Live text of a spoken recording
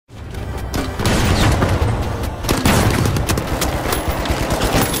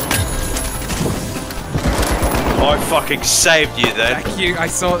fucking saved you then. Thank you. I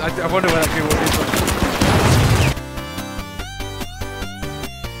saw. I wonder where that people is.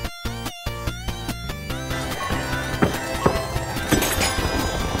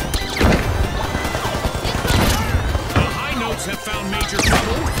 Have found major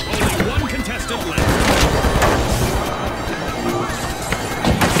trouble. Only one contestant left.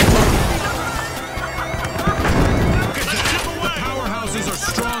 The powerhouses are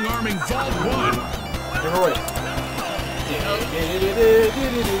strong-arming Vault 1.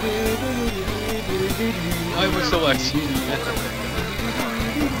 I will select.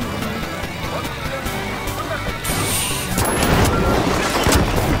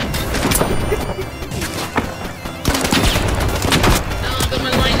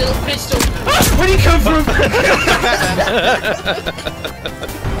 Pistol. Where do you come from?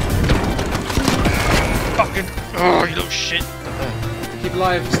 Fucking. Oh, you little shit. Keep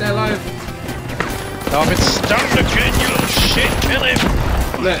alive. Stay alive. Oh, I've been stunned again, you little shit. Kill him.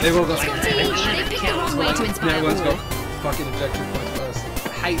 Look, they've all got. Yeah, everyone's got fucking objective points first. I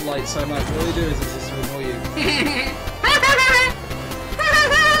hate light so much. All they do is just to annoy you.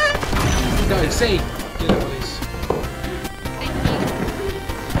 Go, see. Get it, please.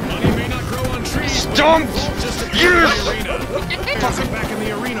 Stomp! Yes! Back in the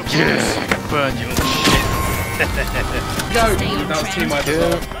arena. Yeah, I can burn you little shit. Go! That was team wipe as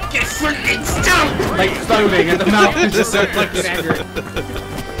well. Get fucking stumped! Like foaming and the mouth is just so fucking angry.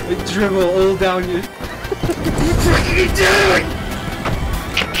 They dribble all down you. What are you fucking doing?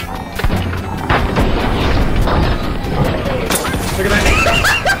 Look at that.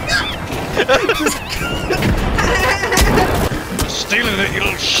 Stealing it, you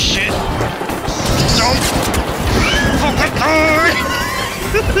little shit. Stomp! Fucking die!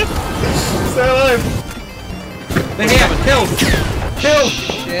 Stay alive! They're here! Kill! Kill!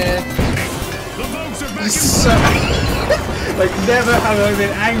 Shit. So, like, never have I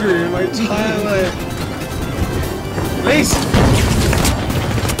been angry in my entire life. Please!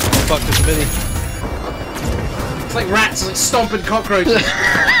 Fuck this mini. It's like rats, like stomping cockroaches.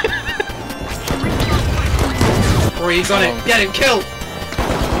 Rory, he's on it. Get him, kill!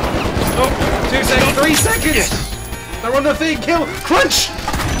 Oh, 2 seconds, 3 seconds! Yes. They're on the thing, kill! Crunch!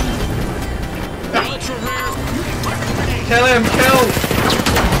 Kill him, kill!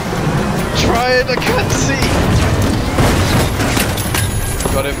 Try it, I can't see.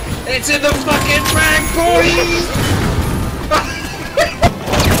 Got him. It's in the fucking bag, boys!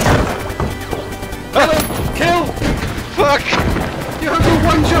 Kill him! Kill! Fuck! Your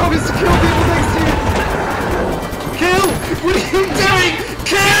one job is to kill people next to you! Kill! What are you doing?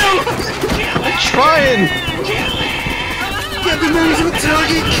 Kill! I'm trying! Get the nose of a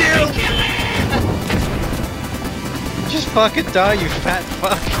target, kill! Just fucking die, you fat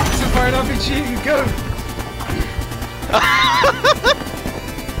fuck! It's a fire an RPG, go!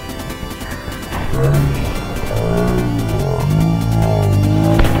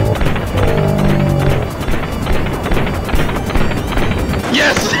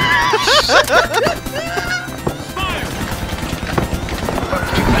 Yes!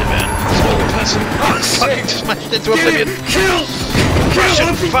 Oh, fucking smashed into oblivion! Kill!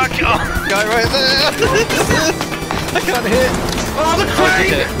 Russian fuck! Oh, guy right there! I can't hit! Oh, the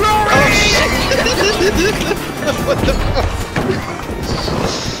crane! Rory! What the fuck?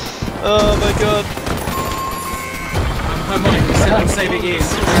 Oh my god! I'm on saving ears.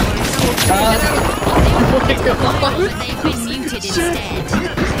 They've been muted instead.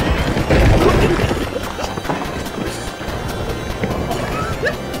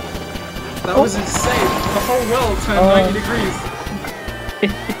 That was insane. The whole world turned 90 degrees.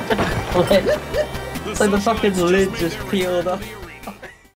 It's like the fucking lid just peeled off.